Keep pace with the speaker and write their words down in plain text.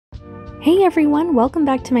Hey everyone, welcome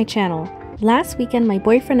back to my channel. Last weekend, my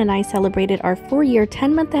boyfriend and I celebrated our 4-year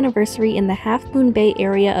 10-month anniversary in the Half Moon Bay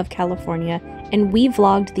area of California, and we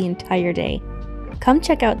vlogged the entire day. Come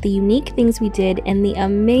check out the unique things we did and the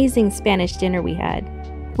amazing Spanish dinner we had.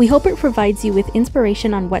 We hope it provides you with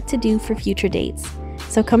inspiration on what to do for future dates.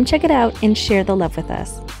 So come check it out and share the love with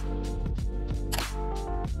us.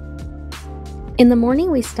 In the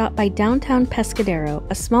morning, we stopped by downtown Pescadero,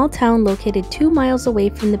 a small town located 2 miles away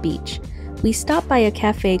from the beach. We stopped by a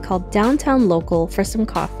cafe called Downtown Local for some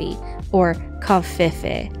coffee, or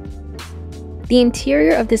Keefe. The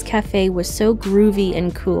interior of this cafe was so groovy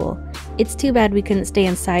and cool. It's too bad we couldn't stay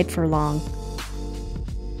inside for long.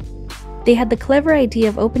 They had the clever idea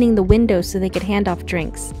of opening the windows so they could hand off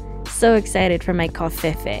drinks. So excited for my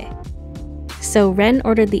Keefe. So Ren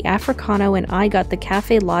ordered the Africano and I got the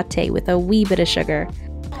cafe latte with a wee bit of sugar.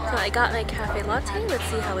 So I got my cafe latte, let's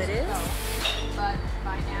see how it is.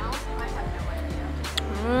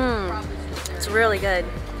 It's really good.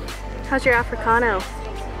 How's your Africano?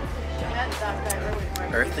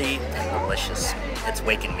 Earthy and delicious. It's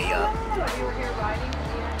waking me up.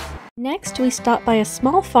 Next, we stopped by a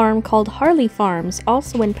small farm called Harley Farms,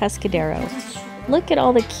 also in Pescadero. Look at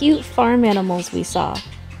all the cute farm animals we saw.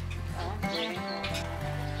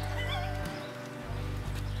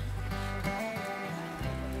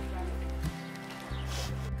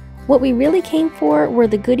 What we really came for were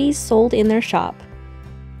the goodies sold in their shop.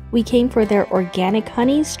 We came for their organic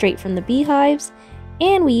honey straight from the beehives,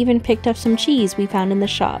 and we even picked up some cheese we found in the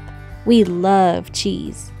shop. We love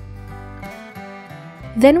cheese.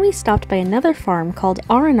 Then we stopped by another farm called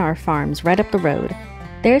R&R Farms right up the road.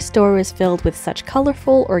 Their store was filled with such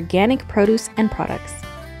colorful organic produce and products.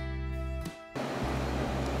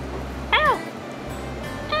 Ow!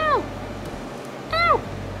 Ow! Ow!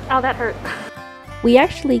 Ow, that hurt. We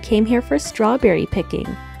actually came here for strawberry picking.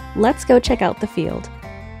 Let's go check out the field.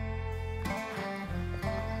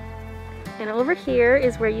 And over here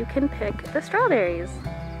is where you can pick the strawberries.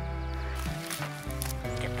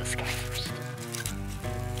 Let's get this guy first.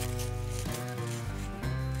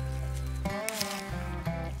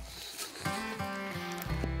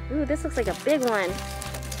 Ooh, this looks like a big one.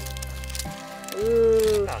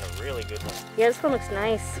 Ooh. Found a really good one. Yeah, this one looks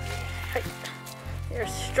nice. You're a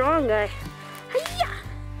strong guy. Hi-ya!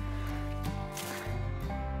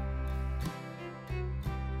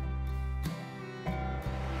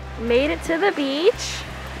 Made it to the beach.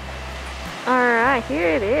 Alright, here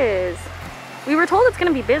it is. We were told it's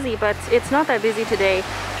gonna be busy, but it's not that busy today.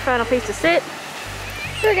 Found a place to sit.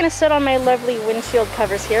 We're gonna sit on my lovely windshield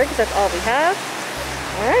covers here because that's all we have.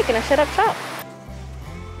 Alright, gonna shut up shop.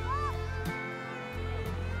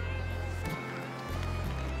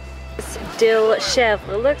 This dill chef.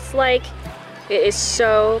 It looks like it is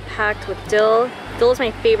so packed with dill. Dill is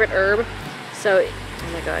my favorite herb. So,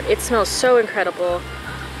 oh my god, it smells so incredible.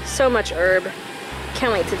 So much herb.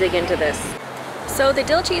 Can't wait to dig into this. So the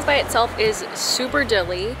dill cheese by itself is super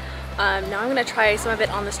dilly. Now I'm gonna try some of it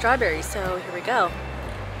on the strawberries. So here we go.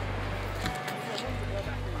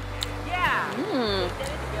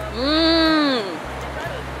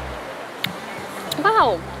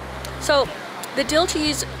 Wow. So the dill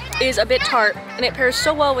cheese is a bit tart and it pairs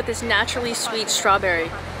so well with this naturally sweet strawberry.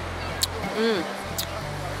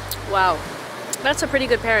 Wow. That's a pretty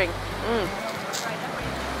good pairing.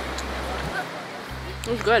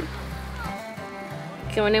 It's good.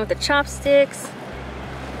 Going in with the chopsticks.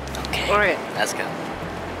 Okay. Alright. Let's go.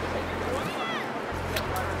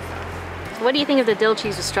 What do you think of the dill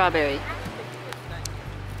cheese with strawberry?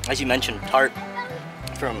 As you mentioned, tart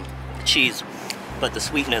from the cheese, but the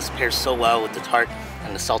sweetness pairs so well with the tart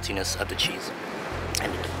and the saltiness of the cheese.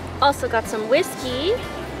 And also got some whiskey.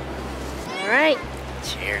 Alright.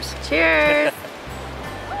 cheers. Cheers.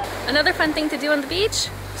 Another fun thing to do on the beach,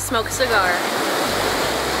 smoke a cigar.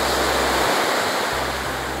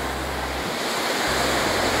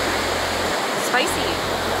 Spicy.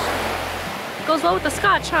 Goes well with the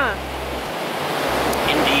scotch, huh?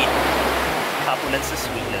 Indeed. Complements the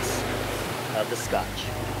sweetness of the scotch.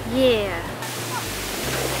 Yeah.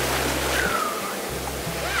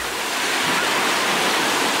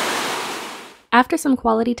 After some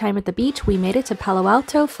quality time at the beach, we made it to Palo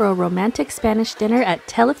Alto for a romantic Spanish dinner at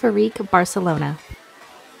Telefèric Barcelona.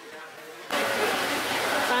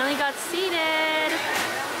 Finally got seated.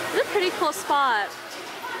 This is a pretty cool spot.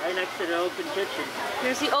 Right next to the open kitchen.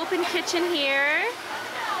 There's the open kitchen here.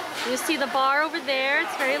 You see the bar over there.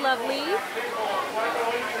 It's very lovely.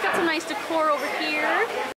 Got some nice decor over here.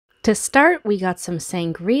 To start, we got some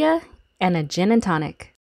sangria and a gin and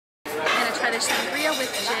tonic. I'm gonna try the sangria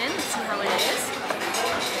with gin. See how it is.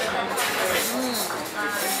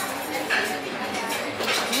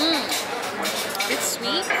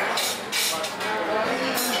 meat.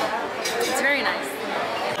 It's very nice.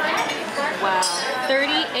 Wow,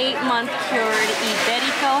 38-month cured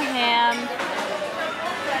Iberico ham.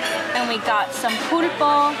 And we got some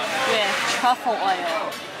pulpo with truffle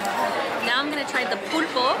oil. Now I'm gonna try the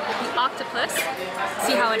pulpo, the octopus,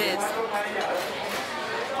 see how it is.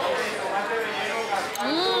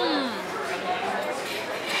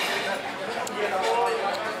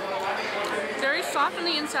 Very soft on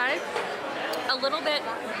the inside, a little bit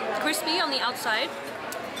crispy on the outside.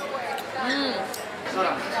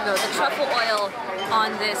 The truffle oil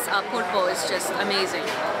on this pulpo is just amazing.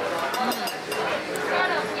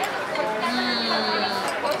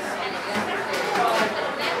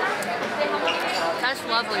 That's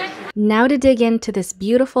lovely. Now to dig into this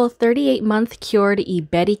beautiful 38-month cured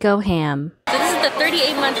Iberico ham. So this is the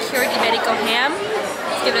 38-month cured Iberico ham.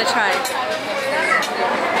 Let's give it a try.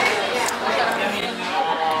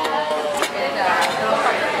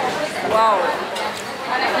 Wow.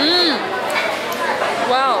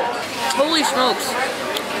 Wow. Holy smokes.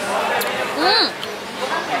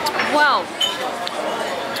 Wow.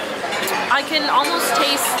 I can almost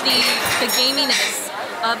taste the gaminess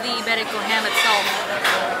of the Iberico ham itself.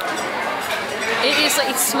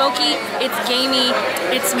 It's smoky, it's gamey,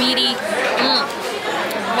 it's meaty.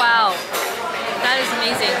 Wow. That is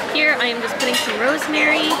amazing. Here I am just putting some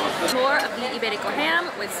rosemary. More of the Iberico ham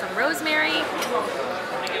with some rosemary.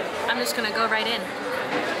 I'm just gonna go right in.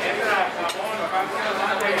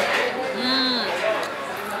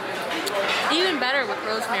 Even better with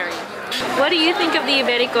rosemary. What do you think of the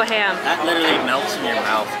Iberico ham? That literally melts in your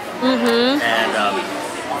mouth. And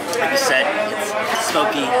like you said, it's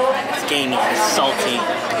smoky, it's gamey, it's salty,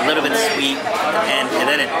 a little bit sweet, and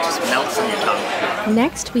then it just melts on your tongue.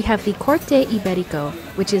 Next, we have the Corte Iberico,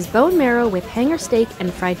 which is bone marrow with hanger steak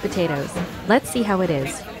and fried potatoes. Let's see how it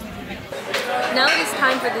is. Now it is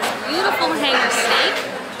time for this beautiful hanger steak.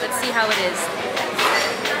 Let's see how it is.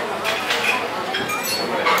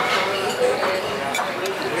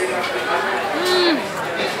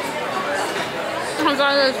 Oh my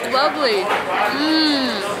god, that's lovely.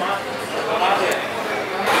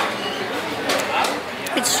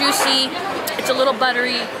 It's juicy, it's a little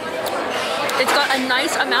buttery. It's got a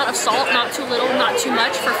nice amount of salt, not too little, not too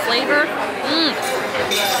much for flavor.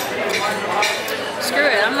 Screw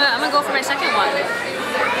it, I'm gonna go for my second one.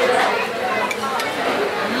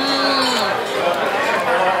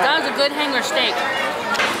 That was a good hanger steak.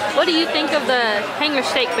 What do you think of the hanger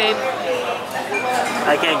steak, babe?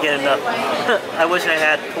 I can't get enough. I wish I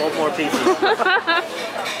had 12 more pieces.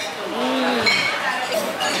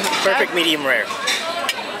 Perfect medium rare.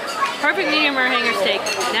 Perfect medium rare hanger steak.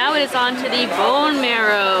 Now it is on to the bone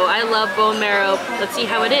marrow. I love bone marrow. Let's see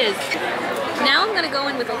how it is. Now I'm gonna go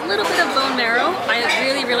in with a little bit of bone marrow. I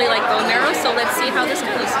really, really like bone marrow, so let's see how this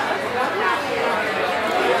goes.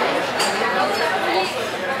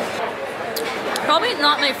 Probably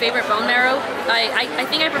not my favorite bone marrow. I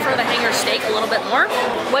think I prefer the hanger steak a little bit more.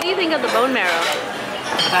 What do you think of the bone marrow?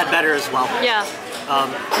 I've had better as well. Yeah.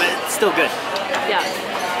 But it's still good. Yeah.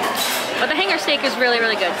 But the hanger steak is really,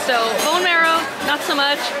 really good. So bone marrow, not so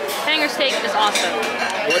much. Hanger steak is awesome.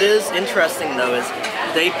 What is interesting though is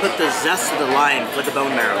they put the zest of the lime with the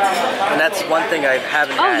bone marrow. And that's one thing I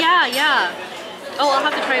haven't had. Oh yeah, yeah. Oh, I'll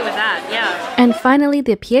have to try with that, yeah. And finally,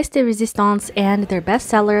 the pièce de résistance and their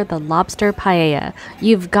bestseller, the lobster paella.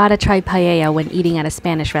 You've got to try paella when eating at a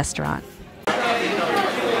Spanish restaurant.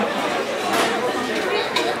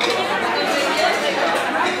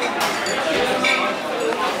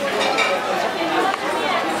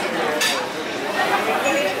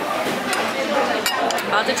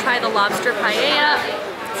 About to try the lobster paella.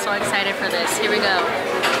 So excited for this. Here we go.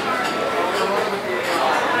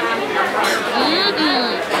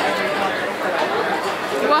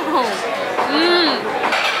 Wow.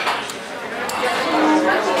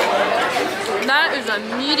 That is a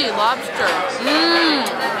meaty lobster.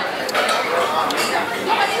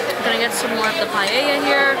 Gonna get some more of the paella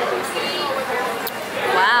here.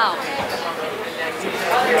 Wow.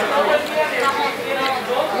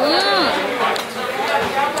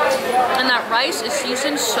 And that rice is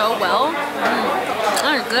seasoned so well.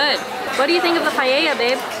 That is good. What do you think of the paella,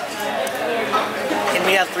 babe? Can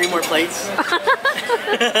we have 3 more plates?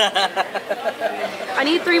 I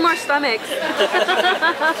need 3 more stomachs.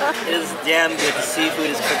 It is damn good. The seafood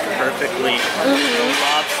is cooked perfectly. The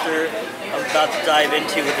lobster I'm about to dive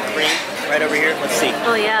into with the cream right over here. Let's see.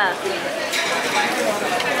 Oh yeah.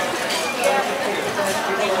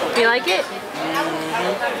 Do you like it?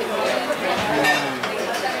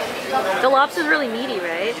 The lobster's really meaty,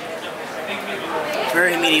 right?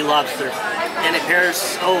 Very meaty lobster. And it pairs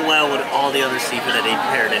so well with all the other seafood that they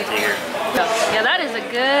paired into here. Yeah, that is a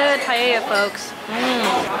good paella, folks.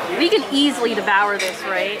 We could easily devour this,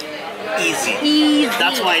 right? Easy. Easy.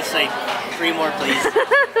 That's why I say 3 more, please.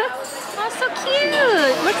 Oh, so cute.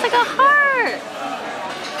 Looks like a heart.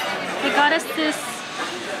 They got us this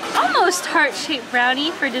almost heart-shaped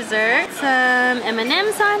brownie for dessert. Some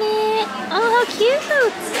M&Ms on it. Oh, how cute.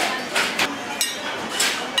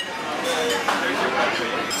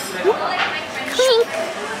 Clink.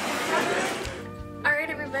 Alright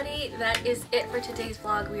everybody, that is it for today's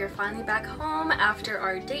vlog. We are finally back home after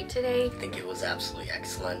our date today. I think it was absolutely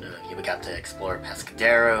excellent. We got to explore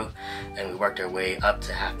Pescadero, and we worked our way up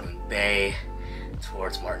to Half Moon Bay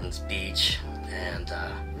towards Martin's Beach, and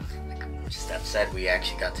like Steph said, we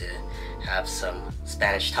actually got to have some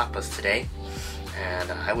Spanish tapas today,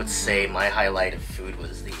 and I would say my highlight of food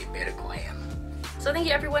was the Iberico ham. So thank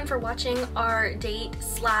you everyone for watching our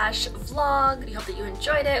date/vlog. We hope that you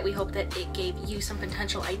enjoyed it. We hope that it gave you some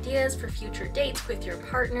potential ideas for future dates with your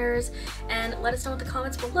partners. And let us know in the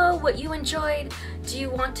comments below what you enjoyed. Do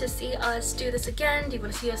you want to see us do this again? Do you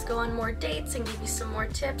want to see us go on more dates and give you some more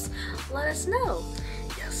tips? Let us know.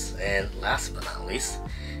 Yes, and last but not least,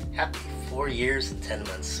 happy 4 years and 10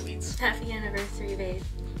 months, sweets. Happy anniversary, babe.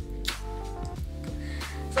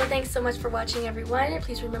 So thanks so much for watching, everyone.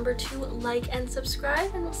 Please remember to like and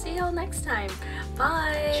subscribe, and we'll see you all next time.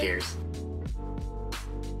 Bye! Cheers.